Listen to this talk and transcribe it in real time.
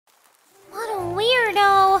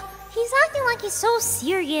like he's so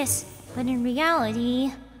serious, but in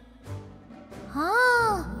reality...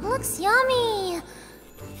 Oh, looks yummy.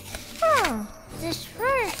 This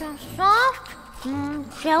fruit is so soft,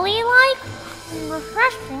 jelly-like, and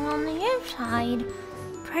refreshing on the inside.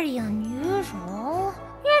 Pretty unusual.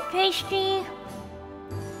 Yet tasty.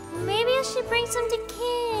 Maybe I should bring some to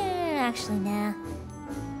Kayn. Actually, nah.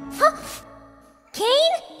 Huh?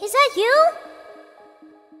 Kayn? Is that you?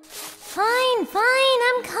 Fine,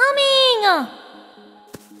 I'm coming!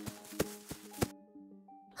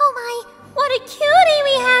 Oh my, what a cutie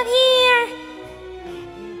we have here!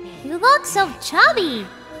 You look so chubby.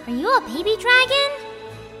 Are you a baby dragon?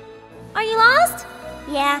 Are you lost?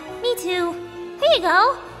 Yeah, me too. Here you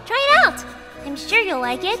go, try it out. I'm sure you'll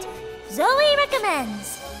like it. Zoe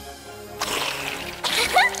recommends.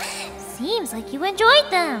 Seems like you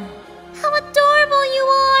enjoyed them. How adorable you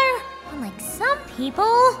are! Unlike some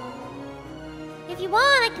people. If you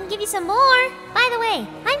want, I can give you some more. By the way,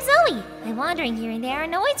 I'm Zoe. I'm wandering here and there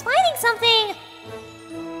and always finding something.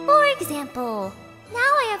 For example, now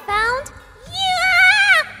I have found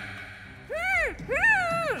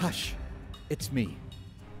you! Hush, it's me.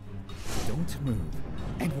 Don't move.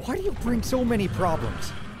 And why do you bring so many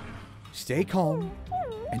problems? Stay calm,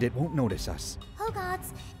 and it won't notice us. Oh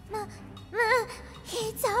gods,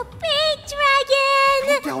 it's a big dragon!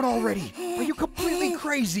 Calm down already! Are you completely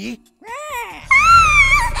crazy?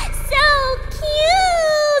 So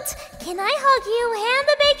cute! Can I hug you and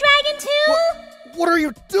the big dragon too? What are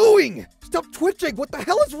you doing? Stop twitching! What the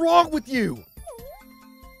hell is wrong with you?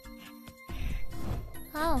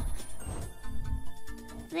 Oh.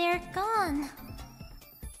 They're gone.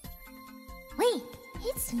 Wait,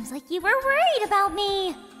 it seems like you were worried about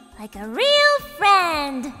me. Like a real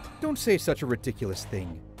friend. Don't say such a ridiculous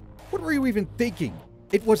thing. What were you even thinking?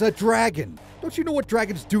 It was a dragon. Don't you know what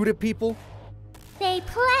dragons do to people? They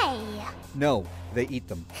play. No, they eat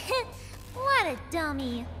them. What a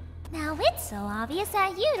dummy. Now it's so obvious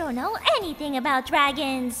that you don't know anything about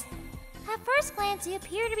dragons. At first glance, they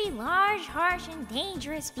appear to be large, harsh, and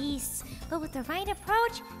dangerous beasts. But with the right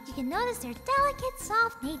approach, you can notice their delicate,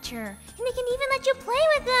 soft nature. And they can even let you play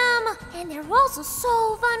with them. And they're also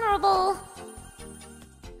so vulnerable.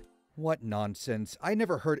 What nonsense. I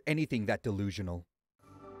never heard anything that delusional.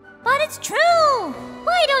 But it's true!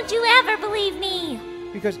 Why don't you ever believe me?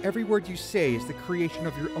 Because every word you say is the creation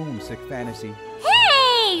of your own sick fantasy.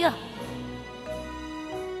 Hey!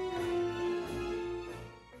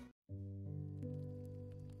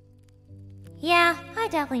 Yeah, I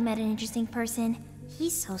definitely met an interesting person.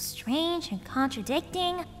 He's so strange and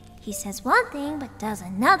contradicting. He says one thing but does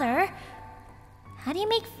another. How do you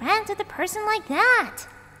make friends with a person like that?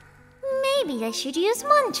 Maybe I should use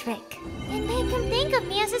one trick and make him think of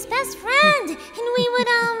me as his best friend, and we would,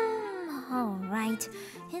 Alright.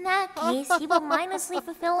 In that case, he will mindlessly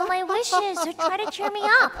fulfill all my wishes or try to cheer me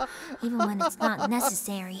up, even when it's not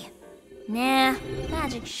necessary. Nah,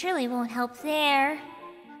 magic surely won't help there.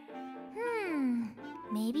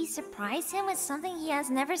 Maybe surprise him with something he has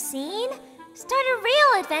never seen? Start a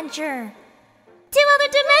real adventure! To other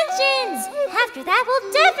dimensions! After that,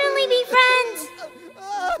 we'll definitely be friends!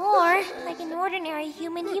 Or, like an ordinary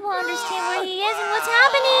human, he will understand where he is and what's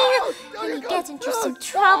happening! And he gets into some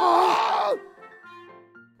trouble!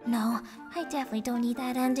 No, I definitely don't need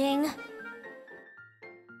that ending.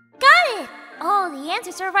 Got it! All the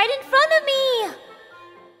answers are right in front of me!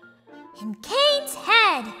 In Kayn's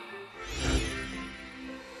head!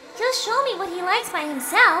 He'll show me what he likes by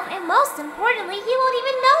himself, and most importantly, he won't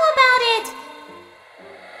even know about it!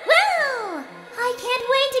 Wow! I can't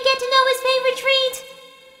wait to get to know his favorite treat!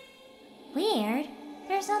 Weird.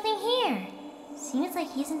 There's nothing here. Seems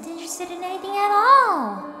like he isn't interested in anything at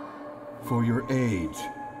all. For your age,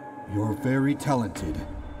 you're very talented.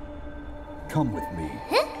 Come with me.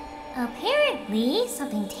 Huh? Apparently,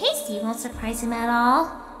 something tasty won't surprise him at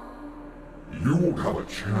all. You won't have a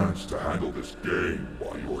chance to handle this game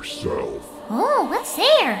by yourself. Oh, what's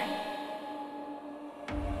there?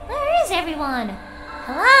 Where is everyone?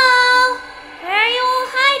 Hello? Where are you all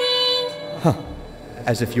hiding? Huh.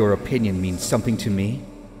 As if your opinion means something to me.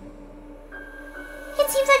 It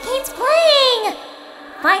seems like Kayn's playing!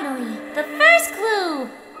 Finally, the first clue!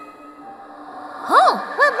 Oh,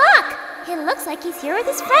 what luck! It looks like he's here with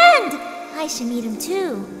his friend! I should meet him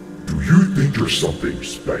too. Do you think you're something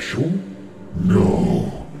special?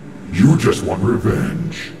 No. You just want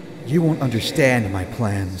revenge. You won't understand my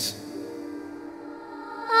plans.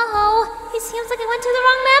 Uh-oh, it seems like I went to the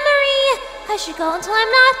wrong memory! I should go until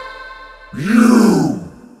I'm not...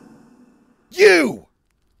 You!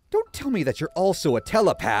 Don't tell me that you're also a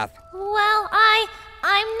telepath. Well,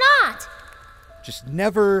 I'm not. Just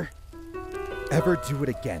never ever do it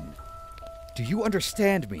again. Do you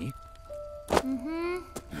understand me?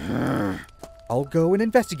 I'll go and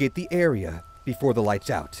investigate the area before the light's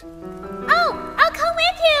out. Oh, I'll come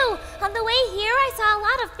with you! On the way here, I saw a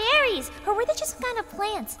lot of berries. Or were they just some kind of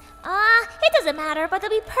plants? It doesn't matter, but they'll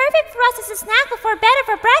be perfect for us as a snack before bed or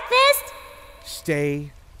for breakfast.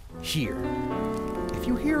 Stay here. If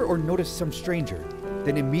you hear or notice some stranger,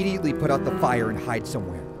 then immediately put out the fire and hide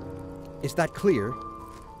somewhere. Is that clear?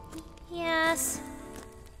 Yes.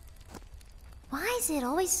 Why is it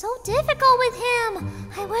always so difficult with him?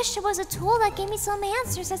 I wish there was a tool that gave me some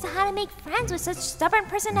answers as to how to make friends with such stubborn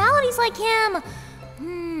personalities like him.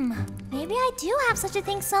 Maybe I do have such a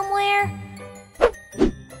thing somewhere.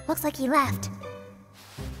 Looks like he left.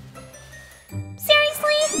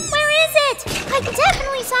 Seriously? Where is it? I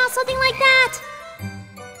definitely saw something like that.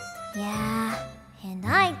 Yeah, and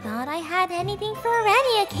I thought I had anything for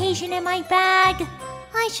any occasion in my bag.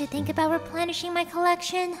 I should think about replenishing my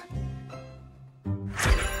collection.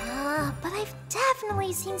 But I've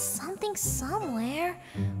definitely seen something somewhere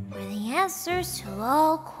where the answers to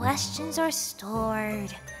all questions are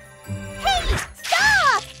stored. Hey,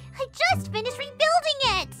 stop! I just finished rebuilding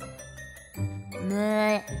it!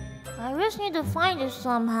 Bleh. I just need to find it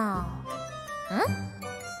somehow. Huh?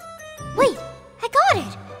 Wait, I got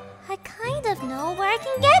it! I kind of know where I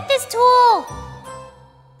can get this tool!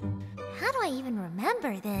 How do I even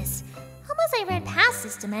remember this? Unless I ran past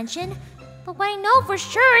this dimension. But what I know for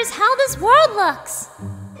sure is how this world looks.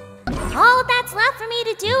 All that's left for me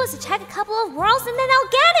to do is to check a couple of worlds and then I'll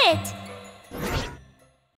get it!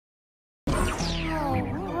 Oh,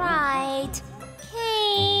 right.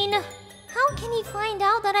 Kayn. How can he find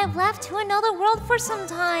out that I've left to another world for some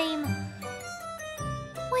time?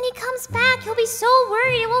 When he comes back, he'll be so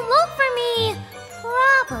worried and won't look for me.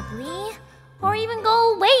 Probably. Or even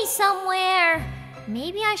go away somewhere.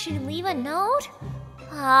 Maybe I should leave a note?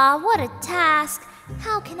 What a task.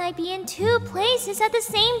 How can I be in two places at the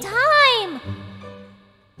same time?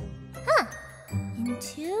 In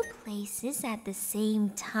two places at the same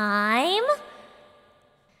time?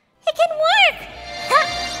 It can work!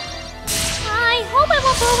 I hope I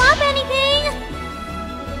won't blow up anything!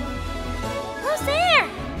 Who's there?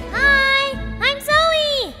 Hi, I'm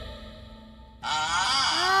Zoe!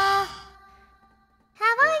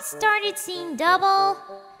 Have I started seeing double?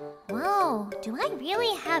 Whoa, do I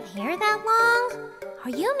really have hair that long? Are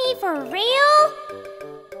you me for real?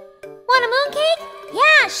 Want a mooncake?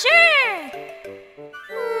 Yeah, sure!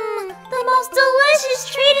 The most delicious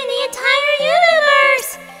treat in the entire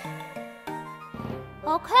universe!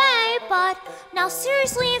 Okay, but now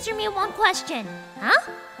seriously answer me one question. Huh?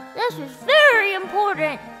 This is very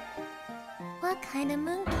important. What kind of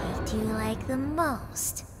mooncake do you like the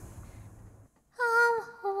most?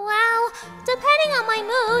 Well, depending on my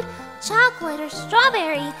mood, chocolate or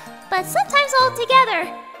strawberry, but sometimes all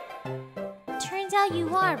together. Turns out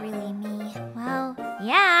you are really me. Well,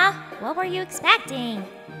 yeah, what were you expecting?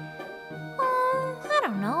 I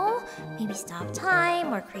don't know. Maybe stop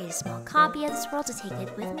time or create a small copy of this world to take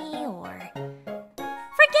it with me, or...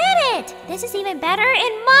 Forget it! This is even better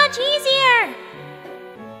and much easier!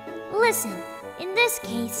 Listen, in this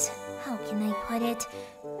case, how can I put it?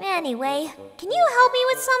 Anyway, can you help me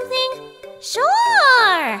with something?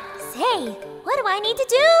 Sure! Say, what do I need to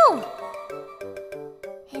do?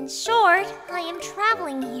 In short, I am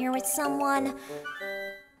traveling here with someone.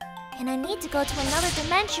 And I need to go to another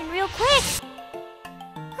dimension real quick.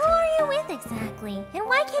 Who are you with exactly? And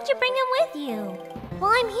why can't you bring him with you?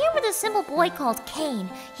 Well, I'm here with a simple boy called Kayn.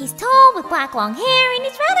 He's tall with black long hair and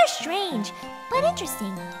he's rather strange, but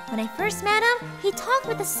interesting. When I first met him, he talked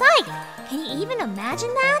with a scythe. Can you even imagine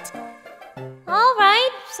that?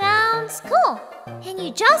 Alright, sounds cool. And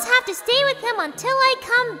you just have to stay with him until I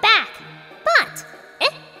come back. But,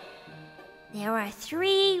 there are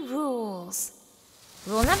 3 rules.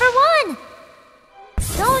 Rule number 1.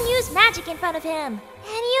 Don't use magic in front of him.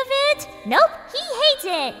 Any of it? Nope, he hates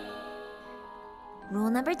it. Rule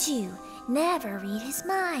number 2. Never read his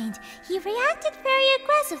mind. He reacted very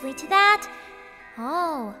aggressively to that.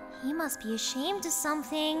 Oh, he must be ashamed of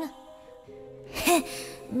something.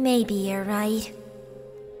 Maybe you're right.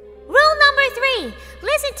 Rule number 3.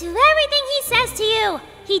 Listen to everything he says to you.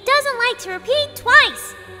 He doesn't like to repeat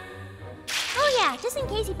twice. Oh yeah, just in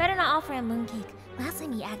case, he better not offer a mooncake. Last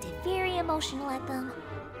time he acted very emotional at them.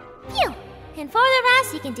 Phew! And for the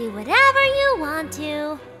rest, you can do whatever you want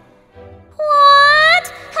to.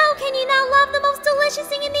 What? How can you not love the most delicious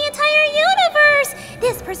thing in the entire universe?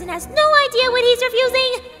 This person has no idea what he's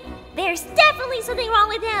refusing. There's definitely something wrong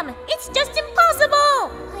with him. It's just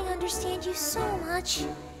impossible. I understand you so much.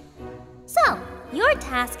 So, your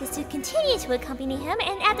task is to continue to accompany him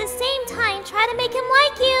and at the same time try to make him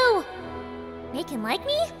like you. Make him like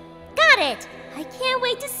me? Got it! I can't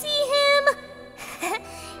wait to see him!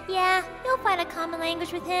 Yeah, you'll find a common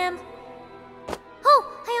language with him. Oh,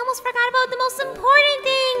 I almost forgot about the most important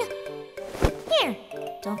thing! Here,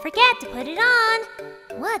 don't forget to put it on.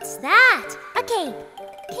 What's that? A cape.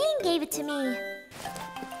 Kayn gave it to me.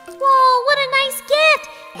 Whoa, what a nice gift!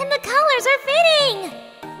 And the colors are fitting!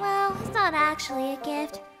 Well, it's not actually a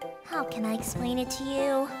gift. How can I explain it to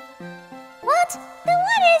you? What? Then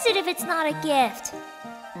what is it if it's not a gift?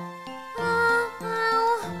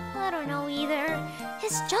 Well, I don't know either.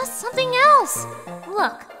 It's just something else.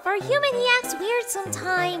 Look, for a human he acts weird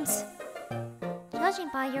sometimes. Judging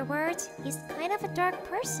by your words, he's kind of a dark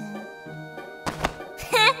person.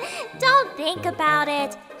 Don't think about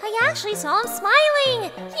it. I actually saw him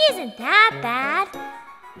smiling. He isn't that bad.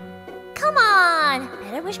 Come on,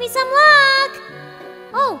 better wish me some luck.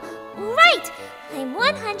 Oh, right. I'm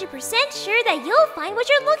 100% sure that you'll find what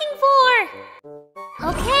you're looking for.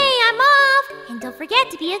 Okay, I'm off. And don't forget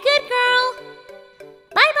to be a good girl.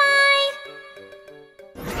 Bye-bye.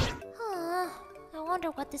 I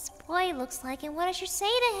wonder what this boy looks like and what I should say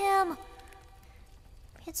to him.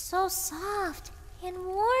 It's so soft and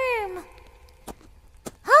warm.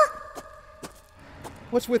 Huh?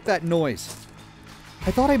 What's with that noise?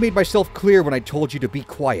 I thought I made myself clear when I told you to be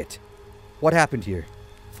quiet. What happened here?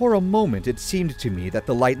 For a moment, it seemed to me that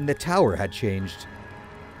the light in the tower had changed.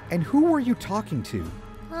 And who were you talking to?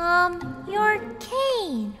 You're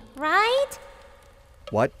Kayn, right?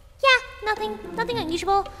 What? Yeah, nothing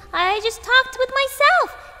unusual. I just talked with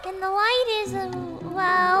myself, and the light is,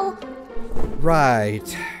 well...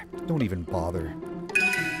 Right. Don't even bother.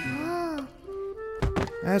 Oh.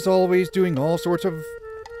 As always, doing all sorts of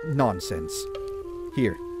nonsense.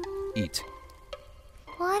 Here, eat.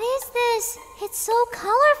 What is this? It's so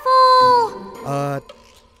colorful!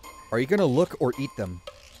 Are you gonna look or eat them?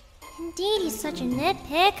 Indeed, he's such a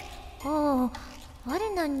nitpick. Oh, what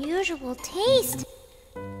an unusual taste.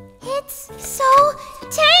 It's so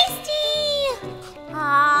tasty!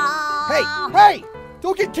 Ah. Hey!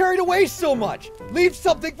 Don't get carried away so much! Leave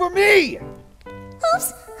something for me!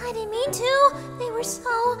 Oops, I didn't mean to. They were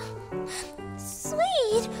so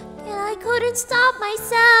sweet, and I couldn't stop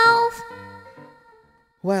myself.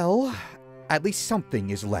 Well, at least something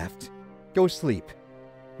is left. Go sleep.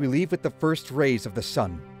 We leave with the first rays of the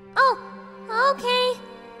sun. Oh, okay.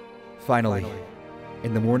 Finally,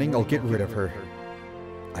 in the morning I'll get rid of her.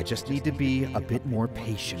 I just need to be a bit more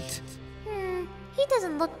patient. He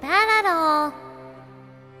doesn't look bad at all.